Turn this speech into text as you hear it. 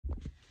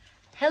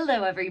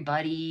Hello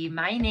everybody,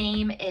 my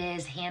name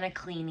is Hannah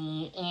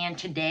Cleaney and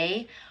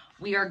today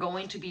we are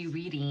going to be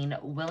reading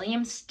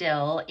William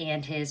Still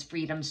and his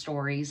Freedom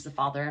Stories, the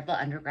Father of the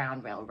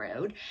Underground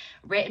Railroad,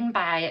 written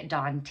by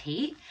Don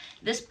Tate.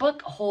 This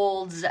book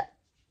holds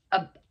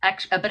a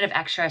bit of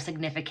extra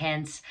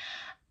significance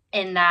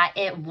in that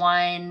it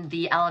won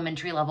the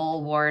elementary level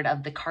award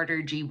of the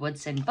Carter G.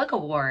 Woodson Book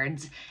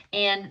Awards.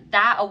 And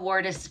that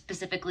award is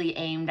specifically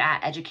aimed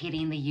at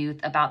educating the youth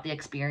about the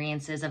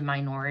experiences of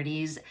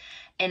minorities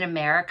in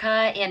America.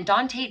 And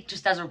Don Tate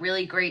just does a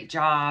really great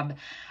job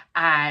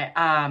at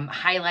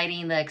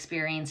highlighting the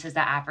experiences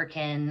that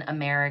African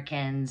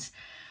Americans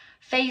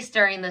face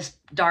during this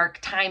dark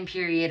time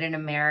period in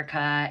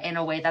America in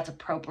a way that's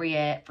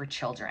appropriate for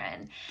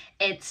children.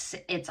 It's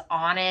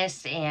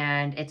honest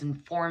and it's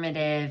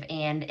informative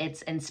and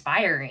it's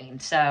inspiring.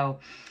 So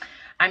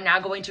I'm now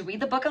going to read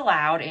the book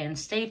aloud and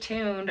stay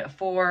tuned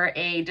for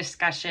a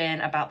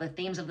discussion about the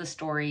themes of the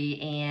story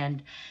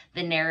and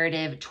the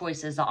narrative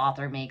choices the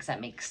author makes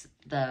that makes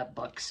the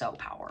book so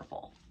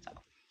powerful. So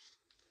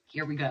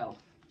here we go.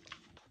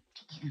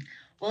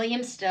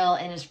 William Still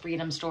and his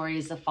Freedom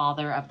Stories, the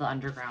Father of the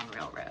Underground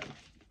Railroad.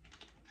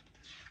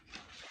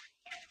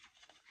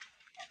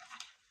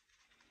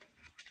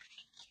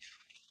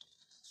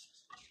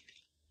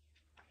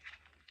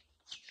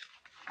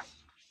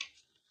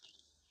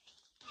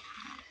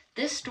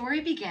 This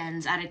story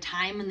begins at a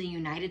time when the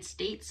United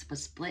States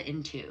was split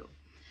in two.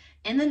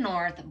 In the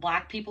North,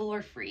 Black people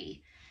were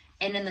free,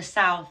 and in the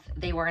South,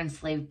 they were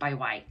enslaved by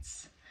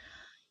whites.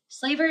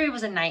 Slavery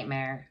was a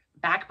nightmare,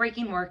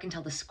 backbreaking work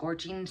until the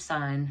scorching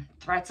sun,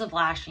 threats of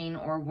lashing,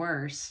 or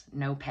worse,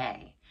 no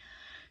pay.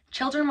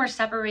 Children were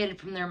separated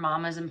from their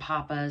mamas and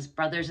papas,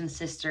 brothers and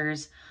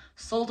sisters,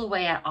 sold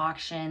away at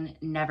auction,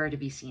 never to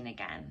be seen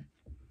again.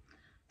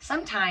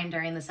 Sometime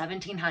during the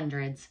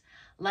 1700s,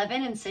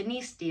 Levin and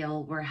Sidney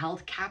Steele were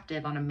held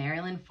captive on a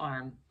Maryland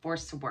farm,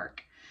 forced to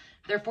work.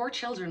 Their 4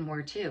 children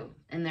were too,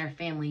 and their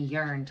family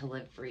yearned to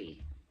live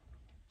free.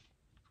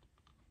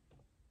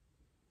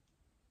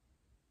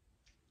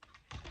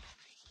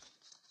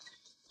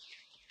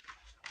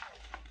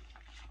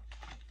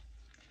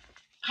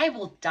 I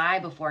will die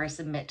before I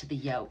submit to the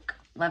yoke,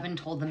 Levin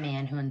told the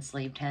man who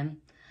enslaved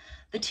him.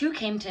 The two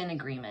came to an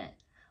agreement.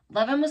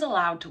 Levin was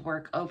allowed to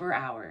work over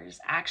hours,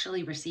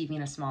 actually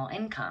receiving a small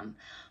income.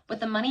 With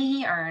the money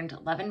he earned,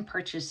 Levin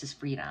purchased his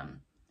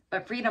freedom.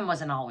 But freedom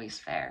wasn't always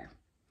fair,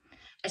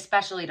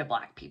 especially to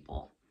Black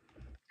people.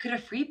 Could a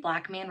free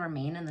Black man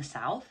remain in the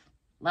South?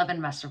 Levin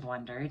must have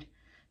wondered.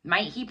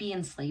 Might he be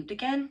enslaved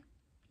again?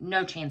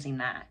 No chancing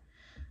that.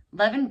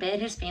 Levin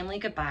bid his family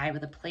goodbye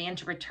with a plan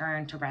to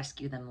return to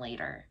rescue them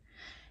later.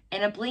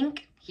 In a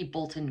blink, he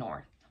bolted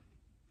north.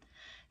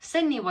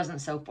 Sidney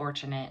wasn't so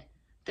fortunate.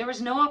 There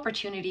was no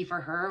opportunity for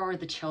her or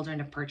the children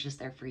to purchase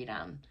their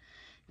freedom.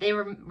 They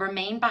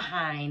remained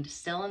behind,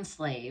 still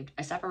enslaved,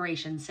 a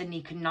separation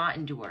Sidney could not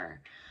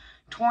endure.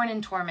 Torn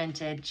and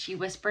tormented, she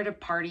whispered a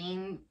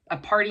parting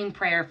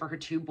prayer for her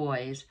 2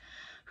 boys,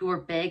 who were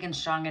big and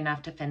strong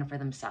enough to fend for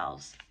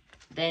themselves.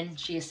 Then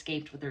she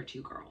escaped with her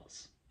 2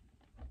 girls.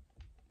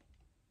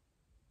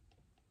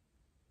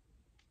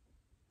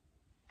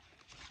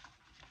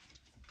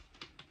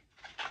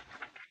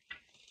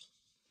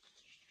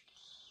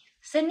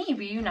 Sidney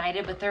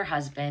reunited with her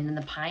husband in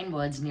the pine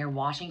woods near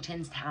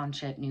Washington's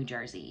Township, New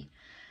Jersey.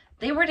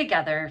 They were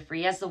together,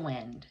 free as the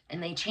wind,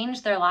 and they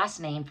changed their last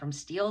name from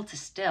Steele to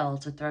Still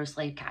to throw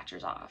slave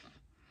catchers off.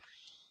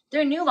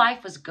 Their new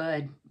life was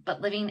good,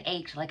 but living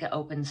ached like an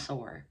open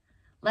sore.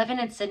 Levin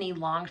and Sidney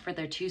longed for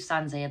their 2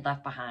 sons they had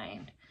left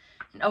behind.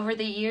 And over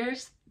the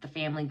years, the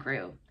family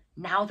grew.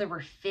 Now there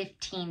were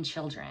 15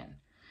 children,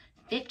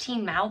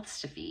 15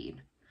 mouths to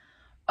feed.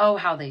 Oh,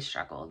 how they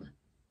struggled.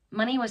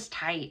 Money was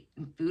tight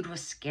and food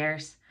was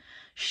scarce.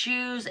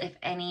 Shoes, if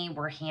any,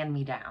 were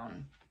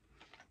hand-me-down.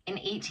 In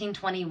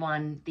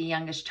 1821, the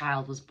youngest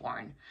child was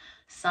born.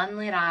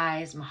 Sunlit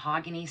eyes,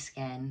 mahogany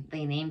skin,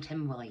 they named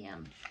him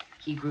William.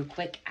 He grew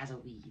quick as a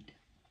weed.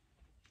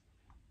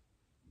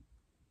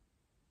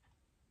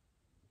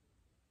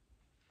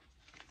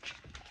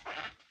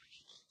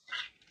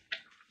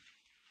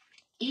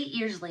 Eight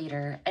years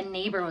later, a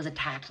neighbor was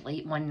attacked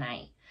late one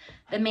night.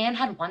 The man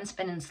had once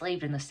been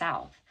enslaved in the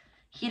South.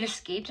 He had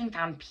escaped and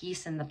found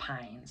peace in the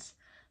pines.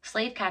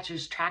 Slave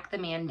catchers tracked the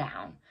man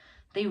down.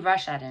 They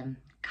rushed at him,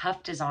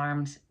 cuffed his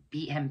arms,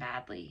 beat him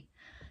badly.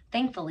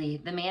 Thankfully,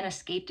 the man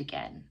escaped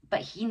again, but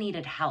he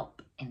needed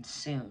help, and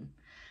soon.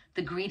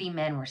 The greedy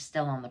men were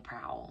still on the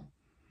prowl.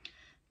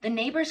 The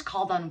neighbors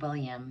called on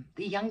William.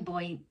 The young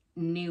boy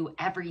knew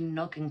every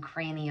nook and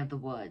cranny of the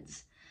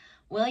woods.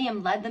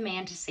 William led the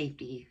man to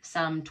safety,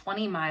 some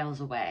 20 miles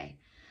away.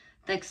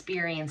 The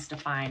experience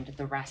defined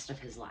the rest of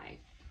his life.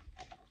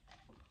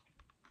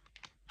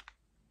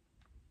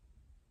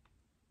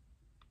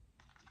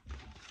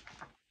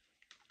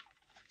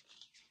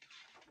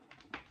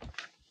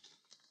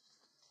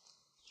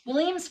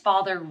 William's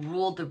father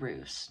ruled the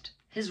roost.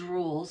 His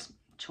rules,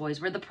 chores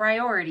were the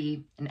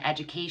priority, and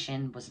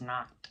education was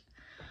not.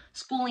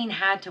 Schooling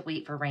had to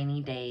wait for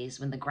rainy days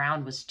when the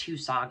ground was too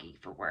soggy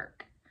for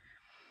work.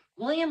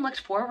 William looked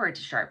forward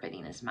to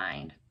sharpening his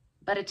mind,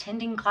 but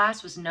attending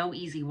class was no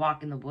easy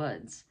walk in the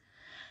woods.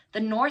 The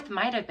North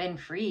might have been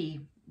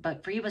free,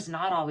 but free was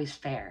not always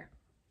fair,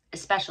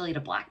 especially to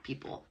Black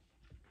people.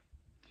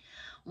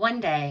 One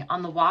day,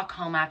 on the walk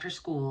home after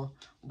school,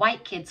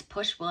 white kids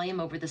pushed William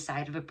over the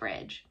side of a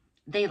bridge.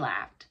 They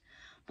laughed.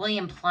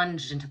 William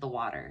plunged into the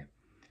water.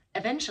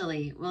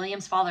 Eventually,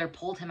 William's father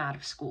pulled him out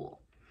of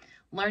school.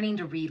 Learning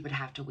to read would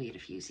have to wait a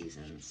few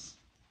seasons.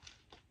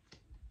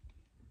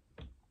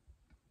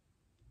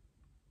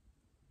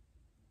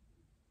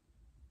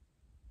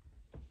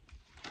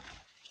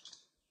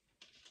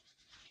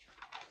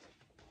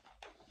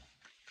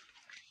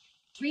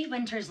 Three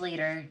winters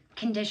later,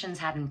 conditions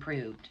had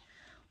improved.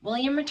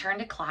 William returned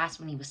to class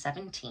when he was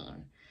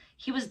 17.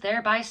 He was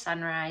there by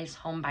sunrise,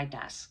 home by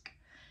dusk.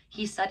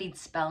 He studied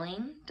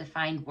spelling,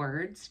 defined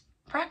words,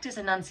 practiced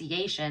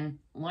enunciation,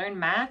 learned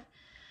math.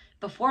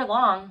 Before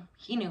long,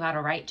 he knew how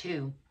to write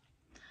too.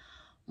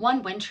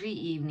 One wintry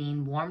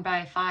evening, warmed by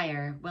a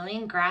fire,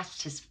 William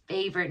grasped his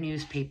favorite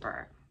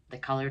newspaper, the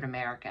Colored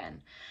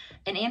American,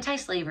 an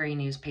anti-slavery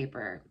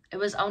newspaper. It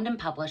was owned and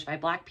published by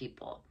Black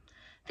people.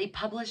 They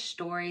published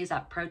stories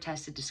that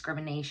protested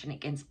discrimination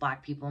against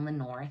Black people in the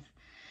North.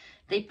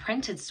 They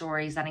printed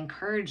stories that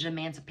encouraged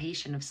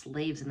emancipation of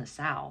slaves in the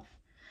South.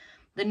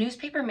 The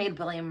newspaper made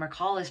William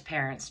recall his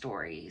parents'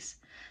 stories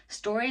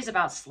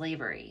about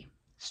slavery,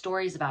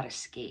 stories about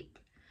escape,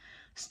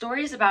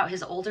 stories about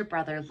his older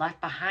brother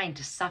left behind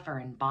to suffer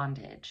in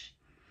bondage.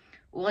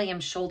 William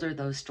shouldered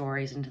those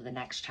stories into the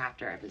next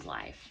chapter of his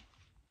life.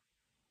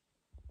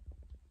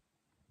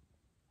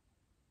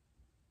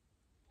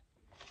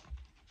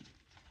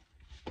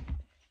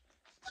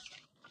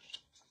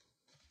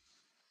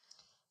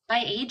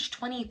 By age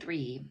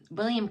 23,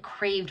 William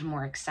craved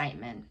more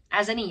excitement,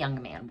 as any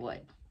young man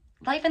would.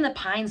 Life in the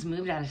pines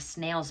moved at a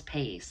snail's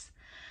pace.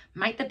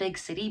 Might the big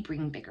city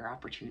bring bigger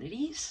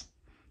opportunities?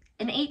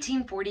 In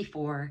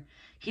 1844,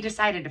 he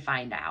decided to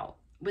find out.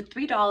 With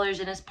 $3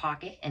 in his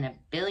pocket and $1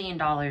 billion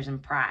in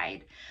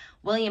pride,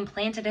 William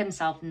planted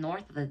himself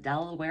north of the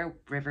Delaware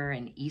River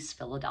in East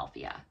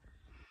Philadelphia.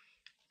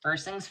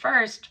 First things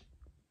first,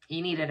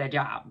 he needed a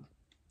job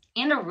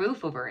and a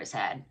roof over his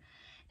head,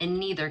 and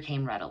neither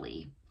came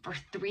readily. For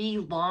 3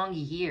 long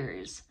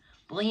years,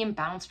 William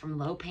bounced from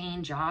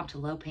low-paying job to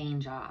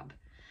low-paying job.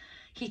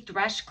 He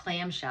threshed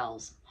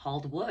clamshells,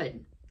 hauled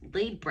wood,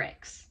 laid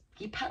bricks.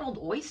 He peddled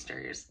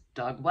oysters,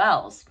 dug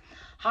wells,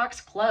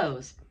 hawked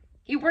clothes.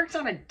 He worked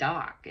on a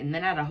dock and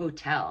then at a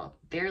hotel,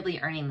 barely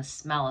earning the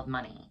smell of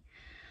money.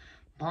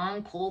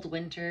 Long, cold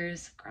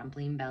winters,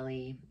 grumbling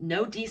belly,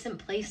 no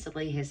decent place to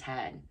lay his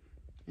head.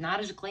 Not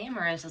as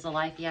glamorous as the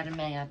life he had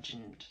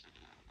imagined.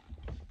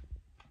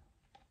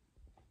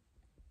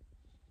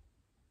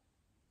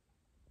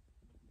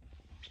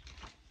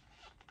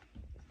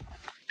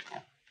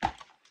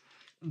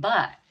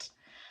 But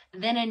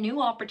then a new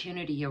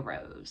opportunity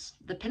arose.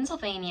 The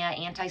Pennsylvania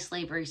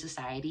Anti-Slavery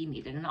Society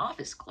needed an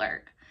office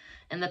clerk,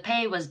 and the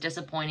pay was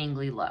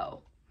disappointingly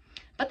low.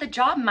 But the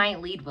job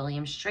might lead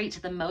William straight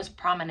to the most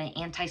prominent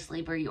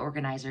anti-slavery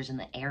organizers in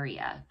the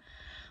area.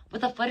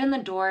 With a foot in the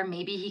door,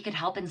 maybe he could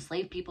help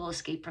enslaved people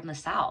escape from the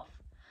South.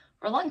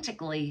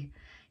 Reluctantly,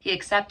 he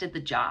accepted the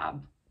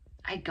job.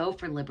 "I'd go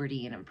for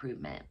liberty and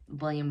improvement,"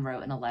 William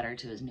wrote in a letter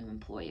to his new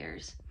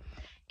employers.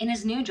 In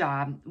his new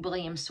job,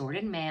 William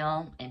sorted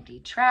mail,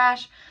 emptied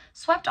trash,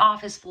 swept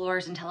office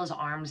floors until his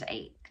arms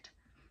ached.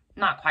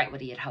 Not quite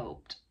what he had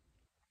hoped.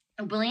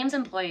 William's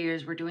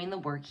employers were doing the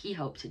work he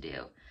hoped to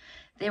do.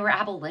 They were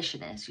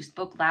abolitionists who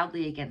spoke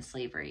loudly against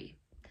slavery.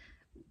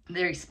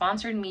 They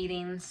sponsored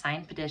meetings,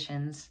 signed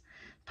petitions,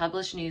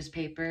 published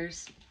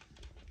newspapers,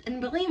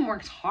 and William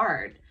worked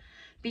hard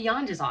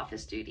beyond his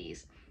office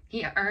duties.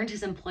 He earned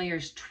his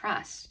employers'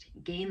 trust,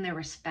 gained their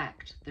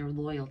respect, their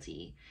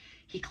loyalty.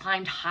 He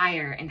climbed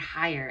higher and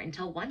higher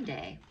until one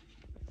day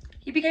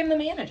he became the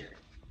manager.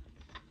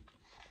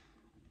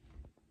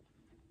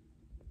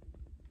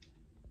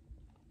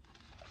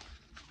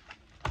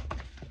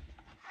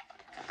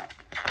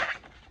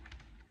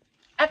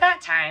 At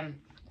that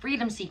time,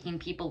 freedom-seeking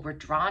people were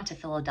drawn to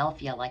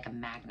Philadelphia like a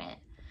magnet.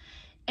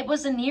 It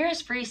was the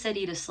nearest free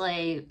city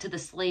to the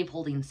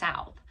slave-holding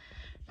South.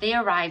 They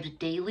arrived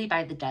daily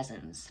by the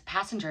dozens,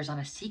 passengers on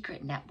a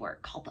secret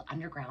network called the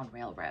Underground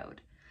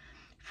Railroad.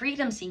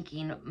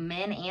 Freedom-seeking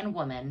men and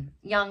women,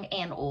 young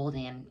and old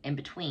and in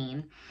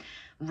between,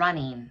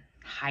 running,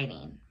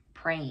 hiding,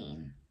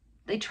 praying.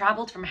 They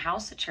traveled from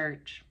house to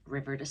church,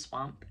 river to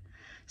swamp,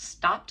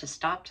 stop to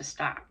stop to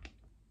stop.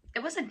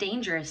 It was a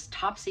dangerous,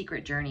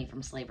 top-secret journey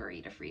from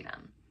slavery to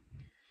freedom.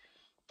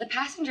 The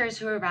passengers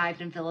who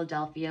arrived in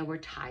Philadelphia were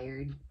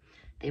tired.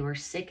 They were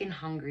sick and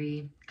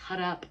hungry,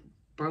 cut up,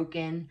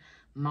 broken,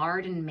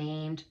 marred and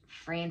maimed,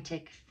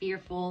 frantic,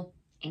 fearful,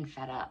 and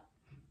fed up,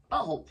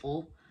 but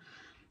hopeful.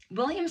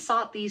 William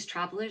sought these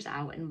travelers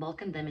out and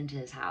welcomed them into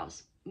his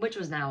house, which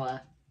was now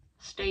a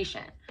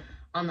station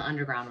on the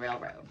Underground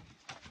Railroad.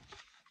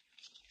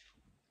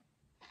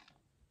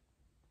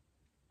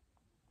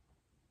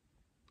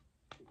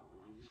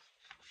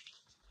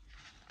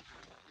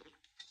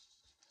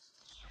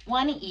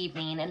 One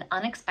evening, an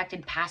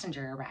unexpected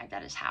passenger arrived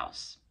at his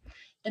house.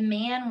 The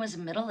man was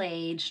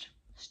middle-aged,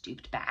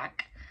 stooped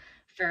back,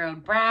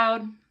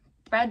 furrowed-browed,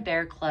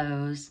 threadbare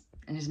clothes,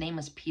 and his name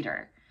was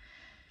Peter.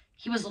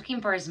 He was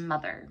looking for his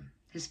mother,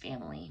 his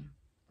family.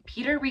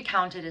 Peter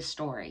recounted his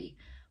story.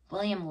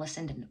 William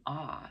listened in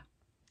awe.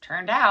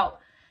 Turned out,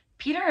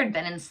 Peter had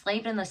been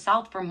enslaved in the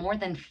South for more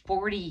than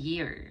 40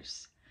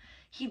 years.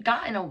 He'd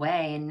gotten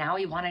away, and now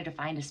he wanted to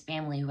find his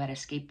family who had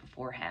escaped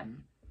before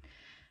him.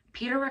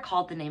 Peter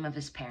recalled the name of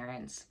his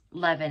parents,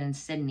 Levin and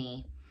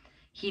Sidney.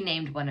 He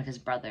named one of his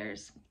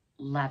brothers,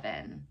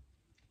 Levin.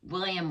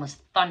 William was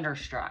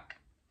thunderstruck.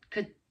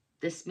 Could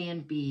this man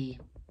be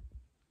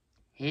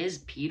his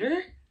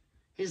Peter?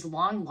 His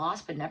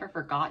long-lost but never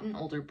forgotten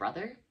older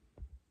brother?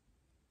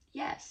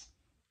 Yes,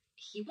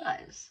 he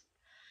was.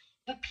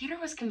 But Peter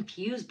was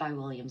confused by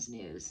William's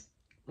news.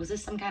 Was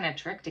this some kind of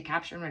trick to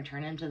capture and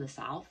return him to the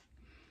South?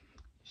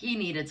 He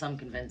needed some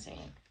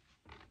convincing.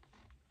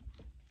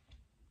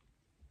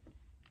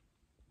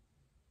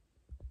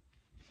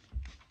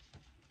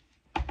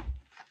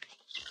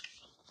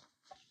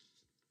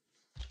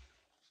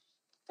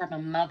 From a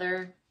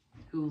mother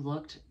who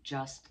looked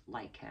just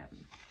like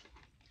him.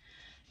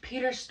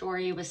 Peter's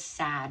story was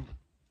sad,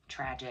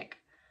 tragic,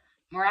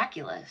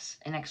 miraculous,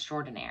 and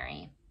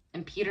extraordinary.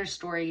 And Peter's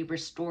story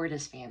restored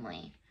his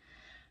family.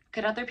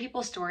 Could other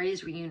people's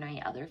stories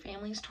reunite other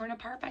families torn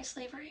apart by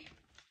slavery?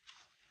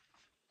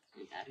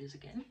 Here that is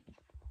again.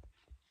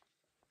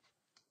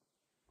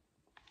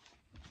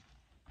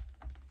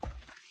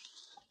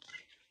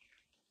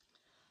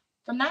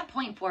 From that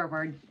point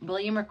forward,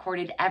 William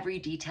recorded every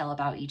detail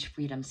about each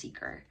freedom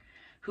seeker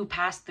who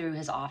passed through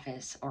his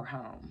office or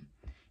home.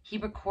 He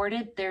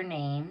recorded their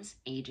names,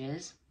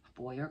 ages,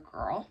 boy or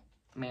girl,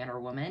 man or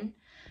woman,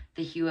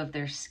 the hue of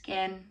their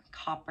skin,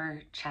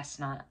 copper,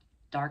 chestnut,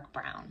 dark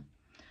brown.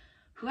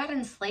 Who had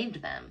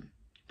enslaved them?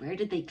 Where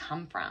did they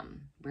come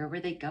from? Where were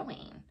they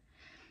going?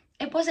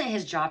 It wasn't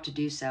his job to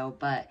do so,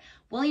 but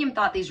William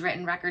thought these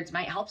written records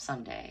might help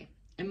someday,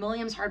 and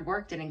William's hard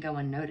work didn't go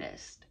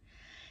unnoticed.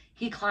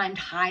 He climbed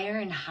higher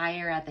and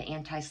higher at the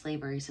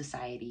Anti-Slavery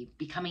Society,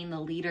 becoming the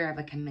leader of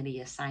a committee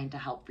assigned to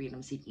help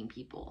freedom-seeking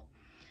people.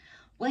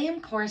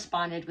 William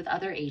corresponded with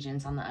other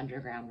agents on the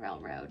Underground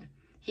Railroad.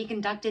 He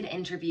conducted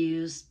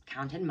interviews,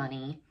 counted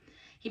money.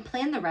 He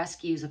planned the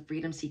rescues of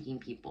freedom-seeking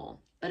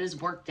people, but his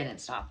work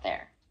didn't stop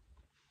there.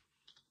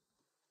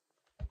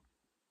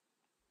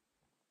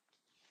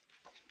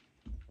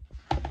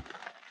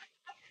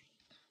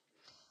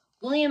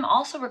 William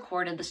also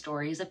recorded the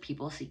stories of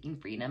people seeking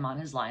freedom on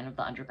his line of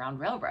the Underground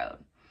Railroad.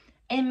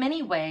 In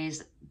many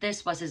ways,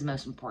 this was his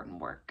most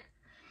important work.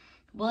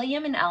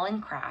 William and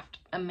Ellen Craft,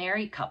 a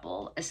married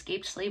couple,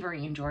 escaped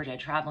slavery in Georgia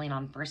traveling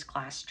on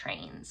first-class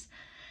trains.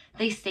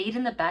 They stayed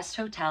in the best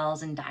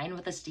hotels and dined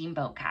with a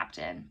steamboat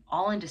captain,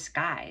 all in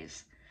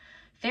disguise.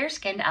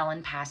 Fair-skinned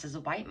Ellen passed as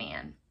a white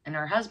man, and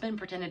her husband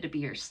pretended to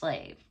be her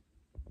slave.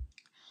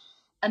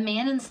 A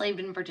man enslaved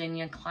in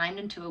Virginia climbed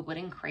into a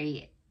wooden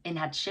crate and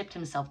had shipped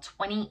himself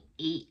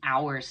 28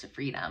 hours to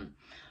freedom,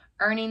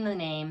 earning the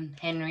name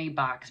Henry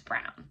Box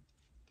Brown.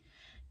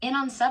 And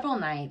on several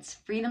nights,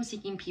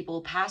 freedom-seeking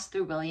people passed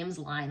through William's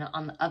line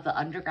of the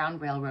Underground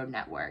Railroad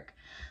network,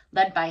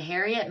 led by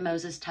Harriet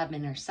Moses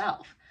Tubman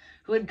herself,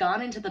 who had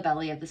gone into the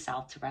belly of the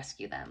South to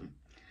rescue them.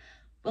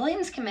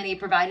 William's committee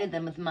provided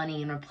them with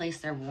money and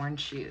replaced their worn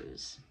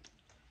shoes.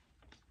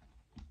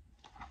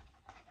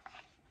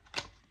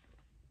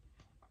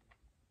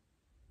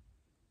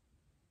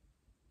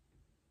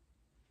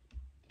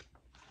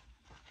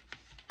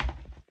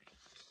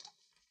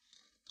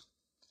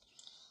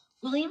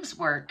 William's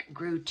work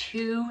grew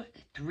 2,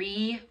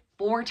 3,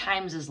 4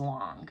 times as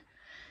long.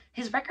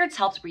 His records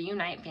helped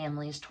reunite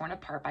families torn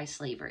apart by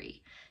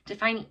slavery to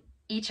find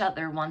each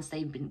other once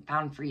they'd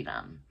found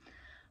freedom.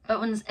 But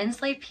when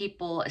enslaved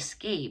people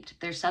escaped,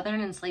 their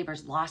Southern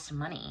enslavers lost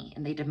money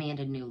and they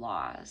demanded new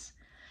laws.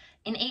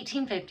 In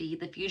 1850,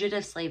 the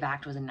Fugitive Slave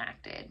Act was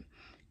enacted.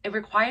 It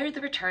required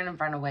the return of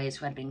runaways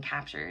who had been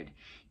captured,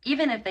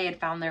 even if they had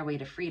found their way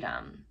to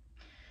freedom.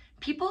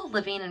 People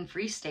living in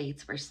free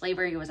states where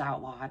slavery was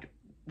outlawed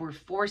were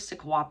forced to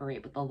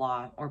cooperate with the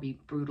law or be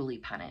brutally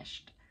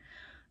punished.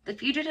 The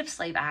Fugitive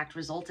Slave Act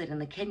resulted in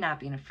the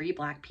kidnapping of free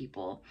Black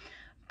people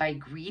by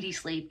greedy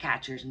slave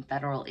catchers and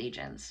federal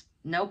agents.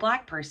 No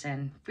Black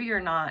person, free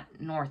or not,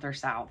 North or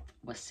South,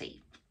 was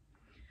safe.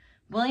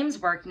 William's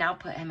work now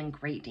put him in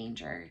great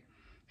danger.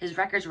 His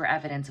records were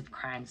evidence of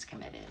crimes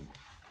committed.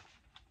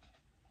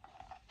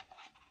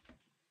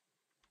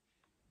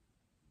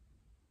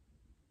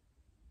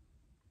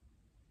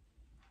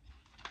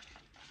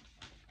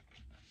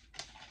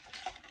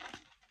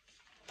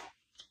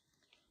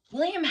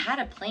 William had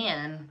a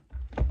plan.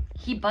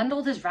 He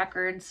bundled his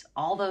records,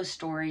 all those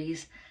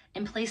stories,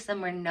 and placed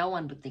them where no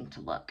one would think to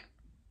look.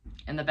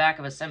 In the back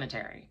of a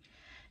cemetery,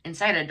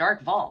 inside a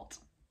dark vault,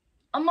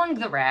 among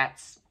the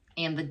rats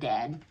and the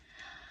dead.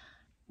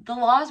 The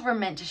laws were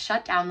meant to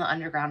shut down the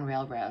Underground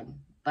Railroad,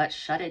 but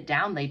shut it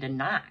down they did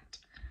not.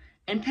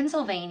 In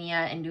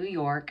Pennsylvania and New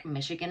York,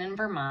 Michigan, and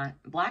Vermont,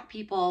 Black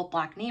people,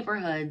 Black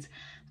neighborhoods,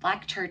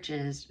 Black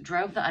churches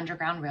drove the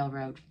Underground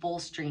Railroad full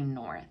stream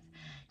north,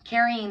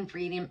 carrying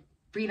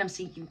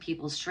freedom-seeking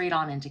people straight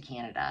on into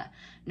Canada,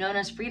 known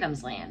as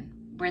Freedom's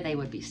Land, where they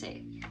would be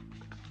safe.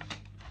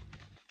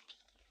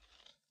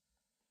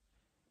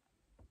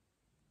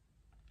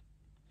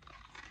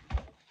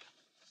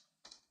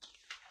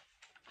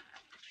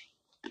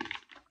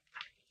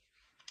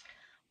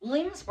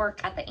 William's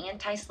work at the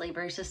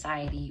Anti-Slavery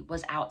Society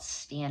was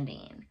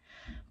outstanding,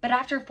 but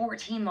after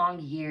 14 long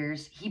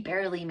years, he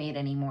barely made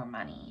any more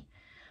money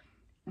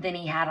than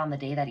he had on the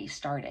day that he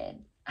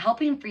started.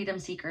 Helping freedom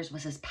seekers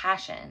was his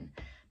passion,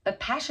 but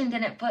passion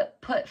didn't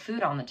put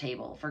food on the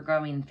table for a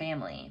growing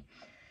family.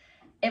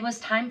 It was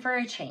time for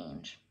a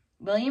change.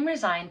 William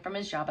resigned from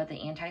his job at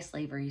the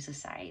Anti-Slavery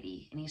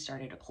Society and he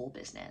started a coal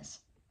business.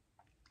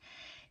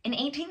 In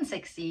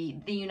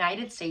 1860, the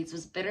United States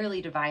was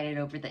bitterly divided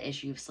over the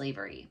issue of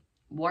slavery.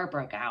 War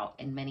broke out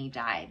and many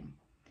died.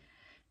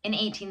 In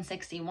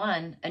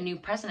 1861, a new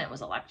president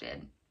was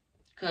elected.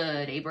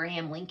 Could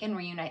Abraham Lincoln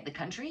reunite the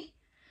country?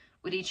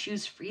 Would he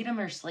choose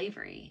freedom or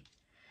slavery?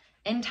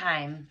 In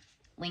time,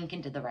 Lincoln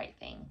did the right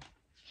thing.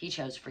 He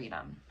chose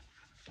freedom.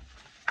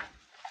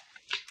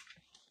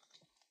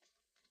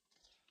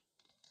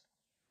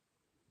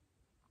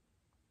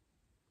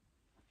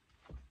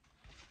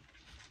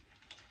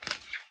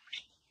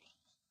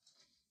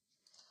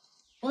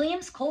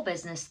 William's coal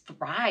business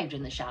thrived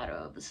in the shadow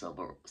of the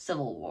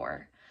Civil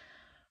War.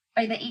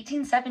 By the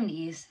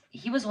 1870s,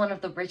 he was one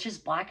of the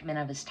richest Black men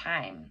of his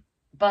time.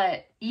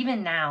 But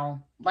even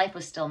now, life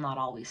was still not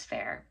always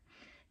fair,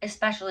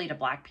 especially to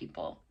Black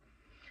people.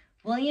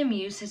 William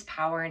used his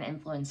power and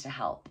influence to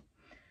help.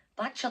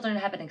 Black children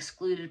have been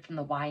excluded from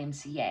the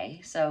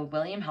YMCA, so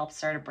William helped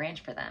start a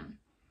branch for them.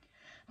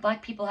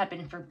 Black people had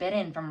been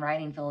forbidden from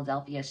riding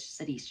Philadelphia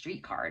city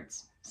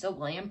streetcars, so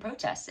William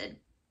protested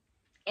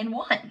and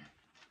won.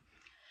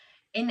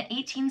 In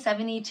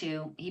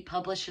 1872, he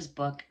published his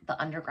book,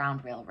 The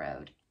Underground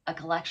Railroad, a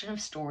collection of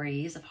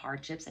stories of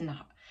hardships and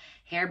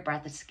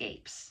hairbreadth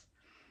escapes.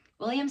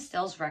 William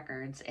Still's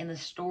records and the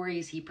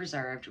stories he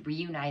preserved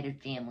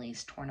reunited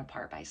families torn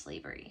apart by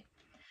slavery.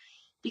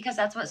 Because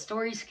that's what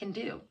stories can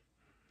do.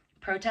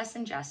 Protest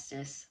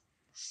injustice,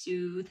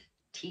 soothe,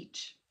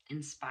 teach,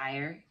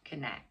 inspire,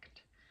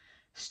 connect.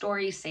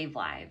 Stories save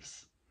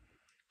lives.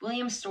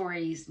 William's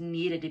stories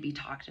needed to be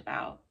talked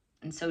about,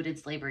 and so did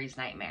slavery's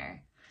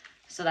nightmare,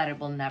 so that it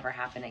will never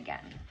happen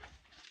again.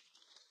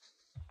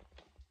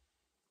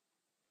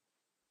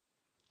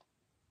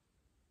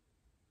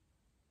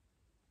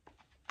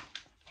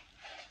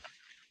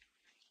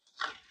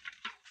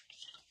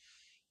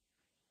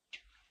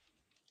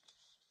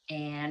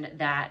 And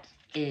that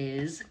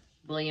is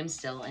William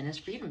Still and his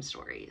freedom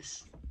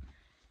stories.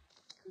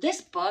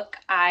 This book,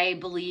 I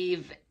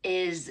believe,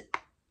 is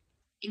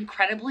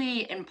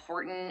incredibly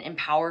important and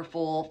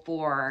powerful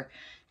for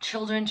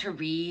children to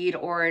read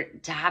or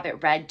to have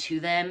it read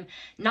to them,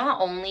 not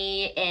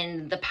only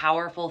in the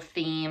powerful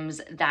themes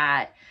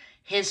that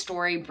his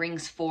story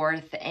brings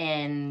forth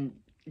in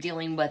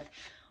dealing with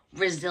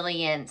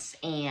resilience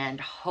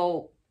and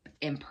hope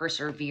and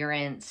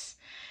perseverance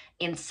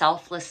and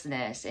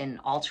selflessness and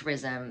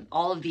altruism.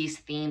 All of these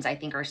themes I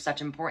think are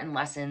such important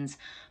lessons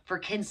for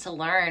kids to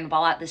learn,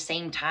 while at the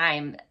same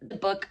time, the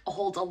book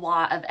holds a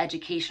lot of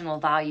educational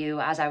value,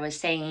 as I was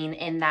saying,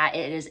 in that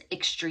it is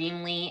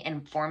extremely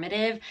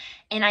informative.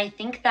 And I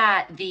think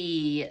that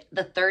the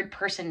third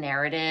person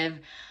narrative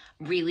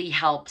really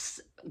helps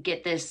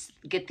get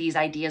these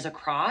ideas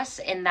across,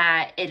 in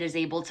that it is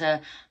able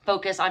to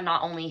focus on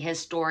not only his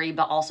story,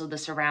 but also the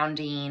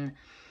surrounding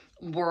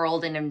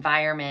world and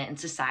environment and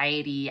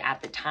society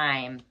at the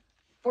time.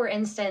 For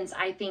instance,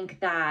 I think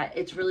that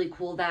it's really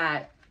cool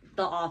that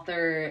the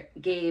author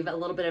gave a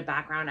little bit of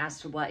background as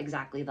to what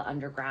exactly the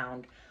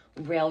Underground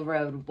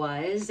Railroad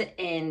was,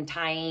 in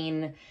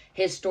tying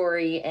his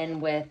story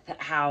in with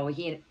how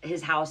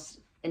his house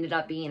ended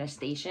up being a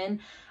station.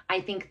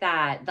 I think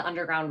that the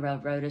Underground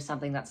Railroad is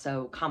something that's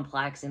so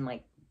complex and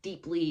like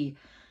deeply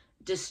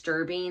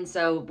disturbing.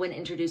 So when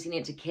introducing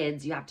it to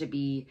kids, you have to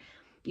be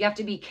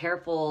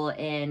careful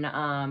in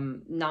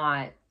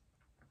not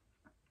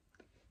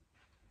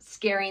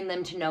scaring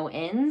them to no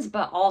ends,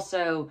 but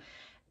also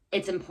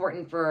it's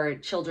important for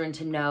children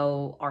to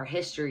know our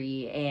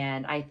history.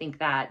 And I think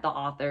that the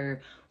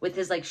author, with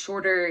his like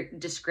shorter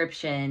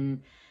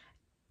description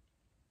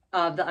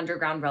of the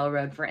Underground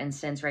Railroad, for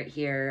instance, right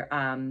here,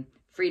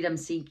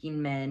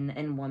 freedom-seeking men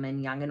and women,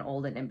 young and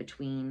old and in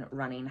between,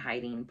 running,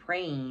 hiding,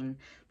 praying,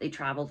 they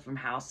traveled from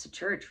house to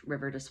church,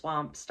 river to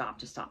swamp, stop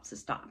to stop to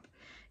stop.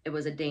 It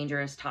was a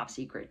dangerous, top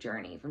secret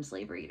journey from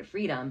slavery to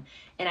freedom.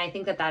 And I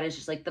think that that is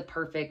just like the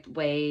perfect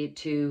way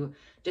to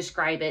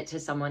describe it to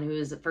someone who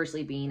is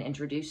firstly being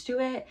introduced to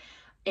it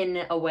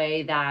in a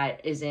way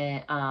that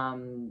isn't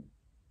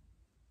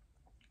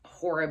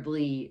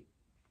horribly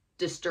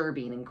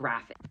disturbing and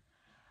graphic.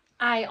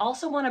 I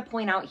also want to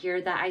point out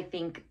here that I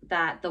think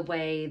that the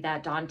way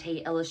that Don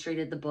Tate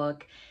illustrated the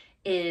book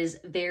is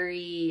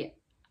very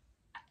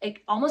it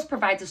almost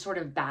provides a sort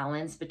of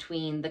balance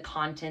between the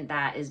content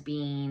that is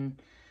being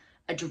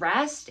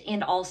addressed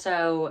and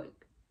also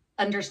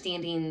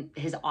understanding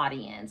his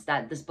audience,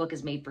 that this book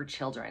is made for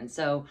children.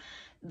 So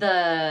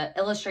the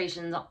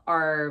illustrations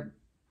are,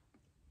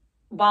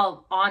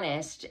 while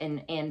honest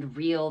and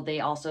real, they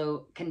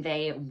also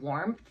convey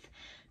warmth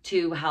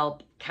to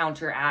help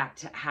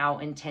counteract how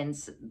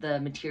intense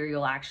the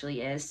material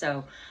actually is.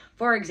 So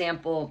for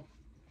example,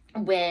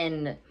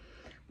 when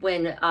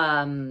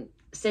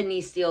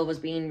Sydney Steele was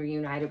being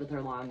reunited with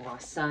her long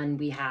lost son,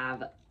 we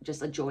have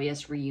just a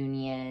joyous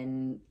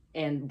reunion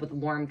and with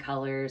warm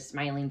colors,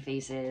 smiling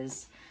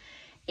faces.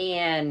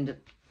 And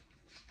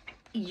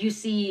you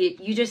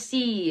just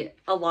see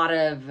a lot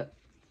of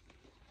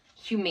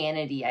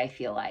humanity, I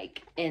feel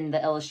like, in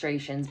the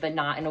illustrations, but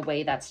not in a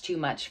way that's too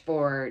much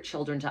for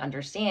children to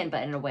understand,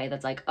 but in a way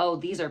that's like, oh,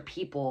 these are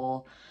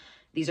people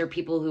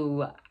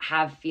who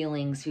have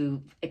feelings,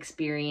 who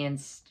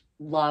experienced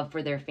love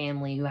for their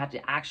family, who had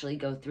to actually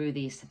go through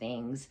these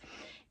things.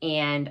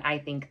 And I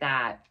think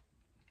that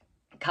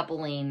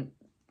coupling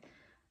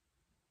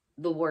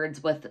the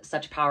words with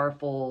such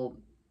powerful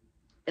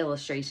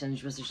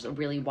illustrations was just a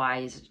really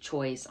wise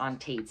choice on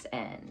Tate's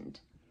end.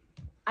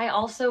 I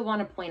also want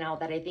to point out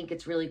that I think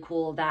it's really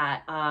cool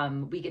that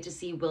we get to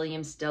see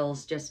William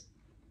Still's just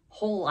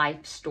whole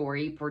life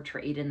story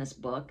portrayed in this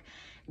book,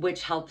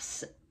 which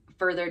helps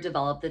further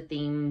develop the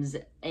themes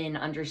in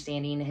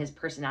understanding his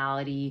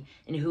personality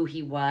and who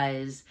he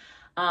was.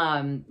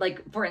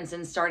 Like, for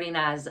instance, starting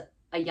as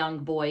a young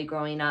boy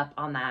growing up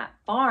on that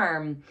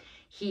farm,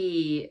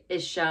 he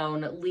is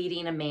shown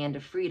leading a man to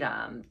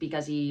freedom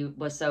because he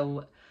was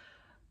so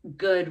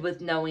good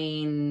with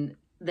knowing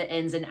the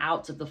ins and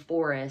outs of the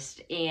forest.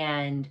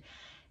 And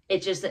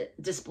it just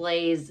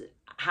displays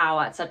how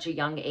at such a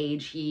young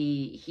age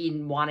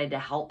he wanted to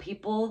help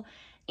people,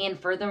 and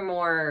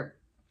furthermore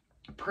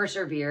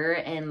persevere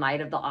in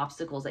light of the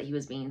obstacles that he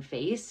was being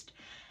faced.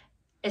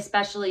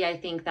 Especially, I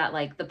think that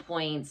like the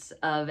points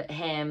of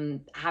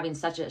him having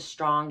such a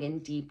strong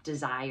and deep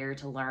desire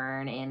to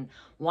learn and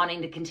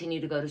wanting to continue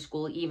to go to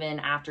school even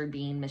after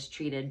being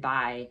mistreated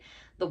by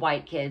the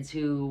white kids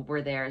who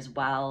were there as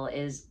well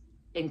is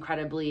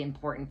incredibly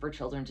important for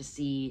children to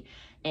see,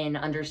 and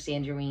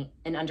understanding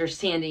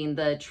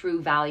the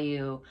true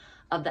value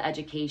of the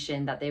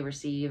education that they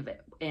receive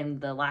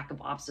and the lack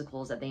of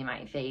obstacles that they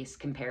might face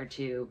compared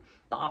to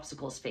the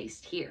obstacles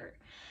faced here.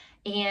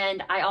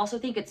 And I also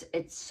think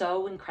it's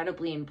so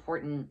incredibly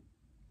important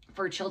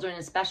for children,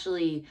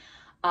 especially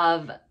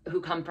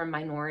who come from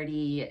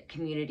minority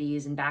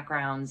communities and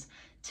backgrounds,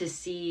 to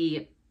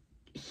see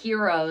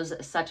heroes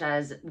such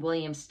as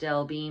William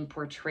Still being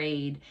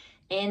portrayed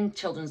in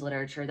children's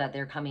literature that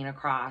they're coming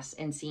across,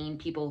 and seeing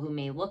people who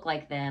may look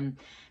like them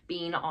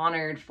being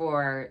honored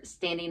for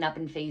standing up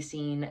and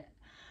facing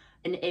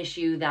an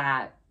issue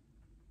that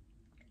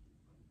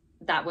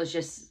was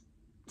just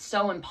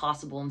so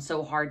impossible and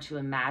so hard to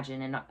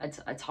imagine. And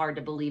it's hard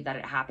to believe that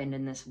it happened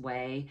in this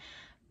way,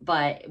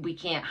 but we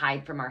can't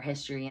hide from our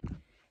history.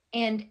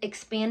 And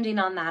expanding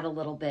on that a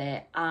little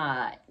bit,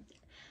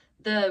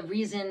 the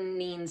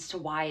reasonings to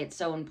why it's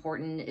so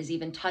important is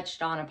even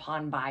touched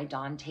upon by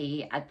Don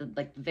Tate at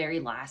the very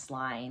last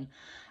line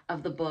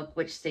of the book,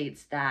 which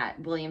states that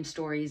William's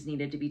stories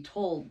needed to be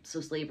told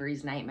so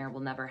slavery's nightmare will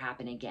never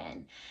happen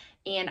again.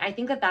 And I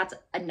think that that's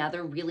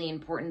another really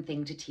important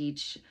thing to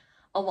teach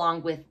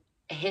along with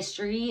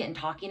history and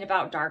talking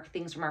about dark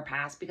things from our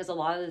past, because a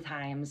lot of the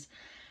times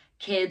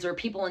kids or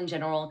people in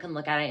general can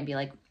look at it and be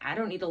like, I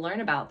don't need to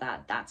learn about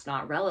that, that's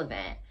not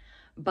relevant.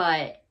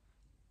 But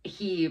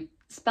he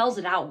spells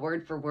it out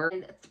word for word,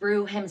 and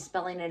through him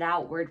spelling it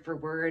out word for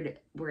word,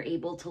 we're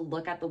able to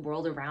look at the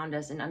world around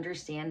us and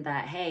understand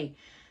that, hey,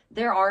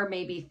 there are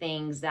maybe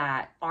things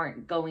that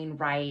aren't going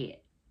right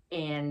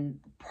and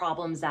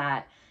problems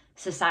that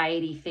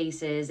society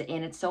faces.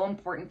 And it's so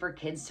important for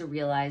kids to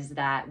realize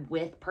that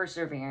with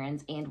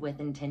perseverance and with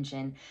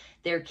intention,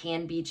 there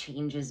can be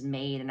changes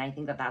made. And I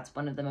think that that's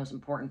one of the most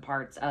important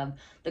parts of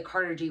the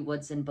Carter G.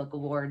 Woodson Book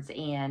Awards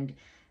and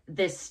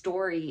this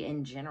story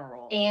in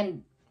general.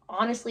 And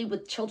honestly,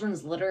 with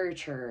children's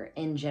literature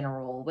in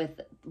general,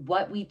 with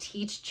what we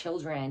teach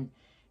children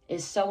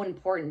is so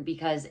important,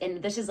 because,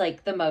 and this is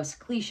like the most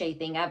cliche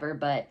thing ever,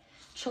 but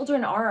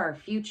children are our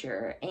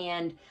future,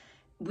 and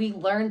we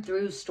learn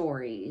through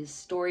stories.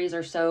 Stories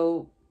are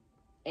so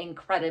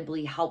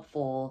incredibly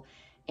helpful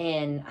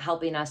in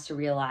helping us to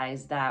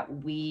realize that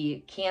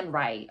we can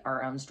write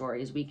our own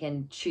stories. We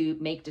can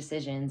make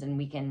decisions, and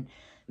we can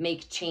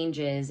make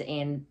changes.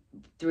 And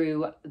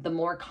through the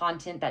more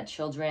content that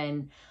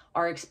children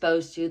are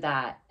exposed to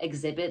that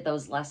exhibit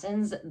those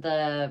lessons,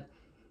 the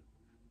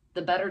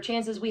better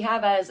chances we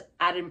have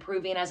at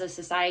improving as a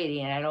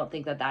society. And I don't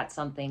think that that's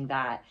something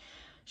that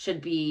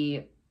should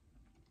be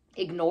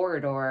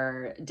ignored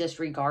or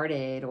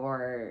disregarded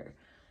or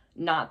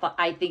not.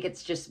 I think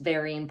it's just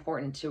very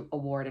important to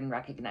award and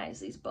recognize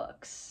these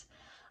books.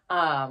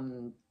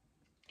 And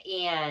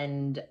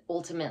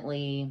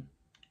ultimately,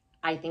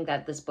 I think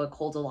that this book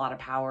holds a lot of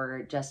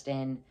power just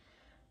in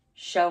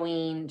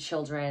showing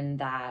children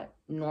that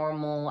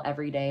normal,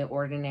 everyday,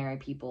 ordinary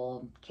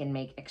people can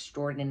make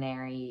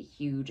extraordinary,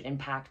 huge,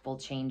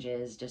 impactful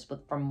changes just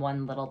from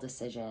one little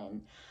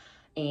decision.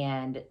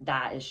 And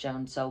that is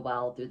shown so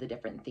well through the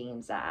different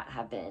themes that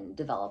have been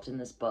developed in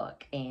this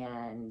book.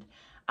 And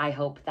I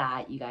hope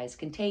that you guys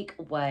can take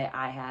what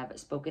I have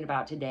spoken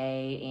about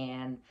today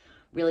and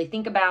really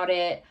think about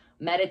it,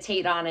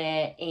 meditate on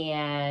it,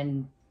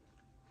 and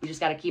you just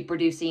got to keep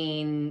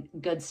producing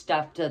good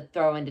stuff to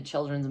throw into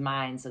children's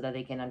minds so that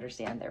they can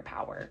understand their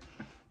power.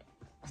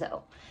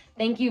 So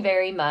thank you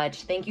very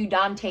much. Thank you,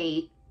 Don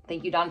Tate.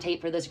 Thank you, Don Tate,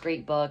 for this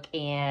great book.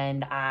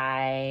 And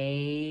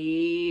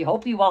I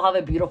hope you all have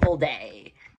a beautiful day.